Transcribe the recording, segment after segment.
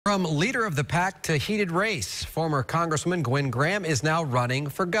From leader of the pack to heated race, former Congresswoman Gwen Graham is now running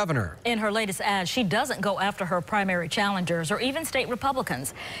for governor. In her latest ad, she doesn't go after her primary challengers or even state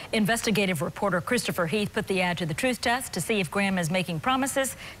Republicans. Investigative reporter Christopher Heath put the ad to the truth test to see if Graham is making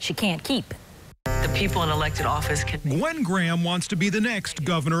promises she can't keep. The people in elected office can... Gwen Graham wants to be the next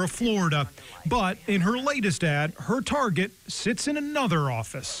governor of Florida, but in her latest ad, her target sits in another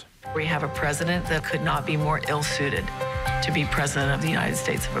office. We have a president that could not be more ill-suited to be president of the United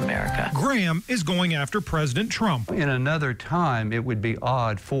States of America. Graham is going after President Trump. In another time, it would be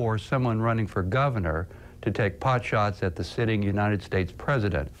odd for someone running for governor to take potshots at the sitting United States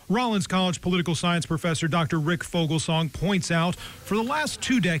president. Rollins College political science professor Dr. Rick Fogelsong points out, for the last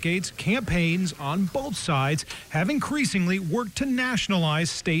 2 decades, campaigns on both sides have increasingly worked to nationalize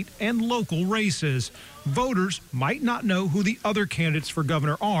state and local races. Voters might not know who the other candidates for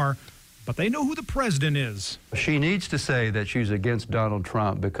governor are, but they know who the president is. She needs to say that she's against Donald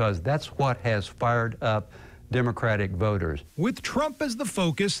Trump because that's what has fired up Democratic voters. With Trump as the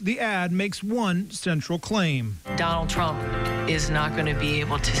focus, the ad makes one central claim. Donald Trump is not going to be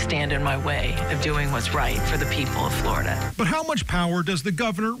able to stand in my way of doing what's right for the people of Florida. But how much power does the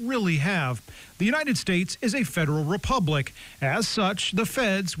governor really have? The United States is a federal republic. As such, the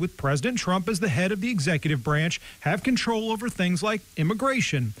feds, with President Trump as the head of the executive branch, have control over things like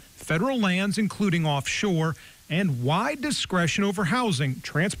immigration, federal lands, including offshore, and wide discretion over housing,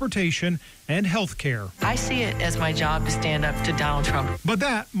 transportation, and health care. I see it as my job to stand up to Donald Trump. But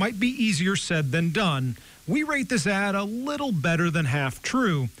that might be easier said than done. We rate this ad a little better than half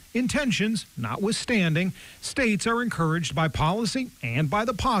true. Intentions notwithstanding, states are encouraged by policy and by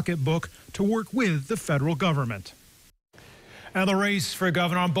the pocketbook to work with the federal government. Now, the race for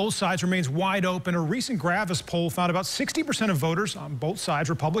governor on both sides remains wide open. A recent Gravis poll found about 60% of voters on both sides,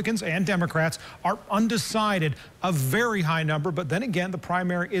 Republicans and Democrats, are undecided. A very high number, but then again, the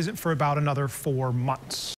primary isn't for about another 4 months.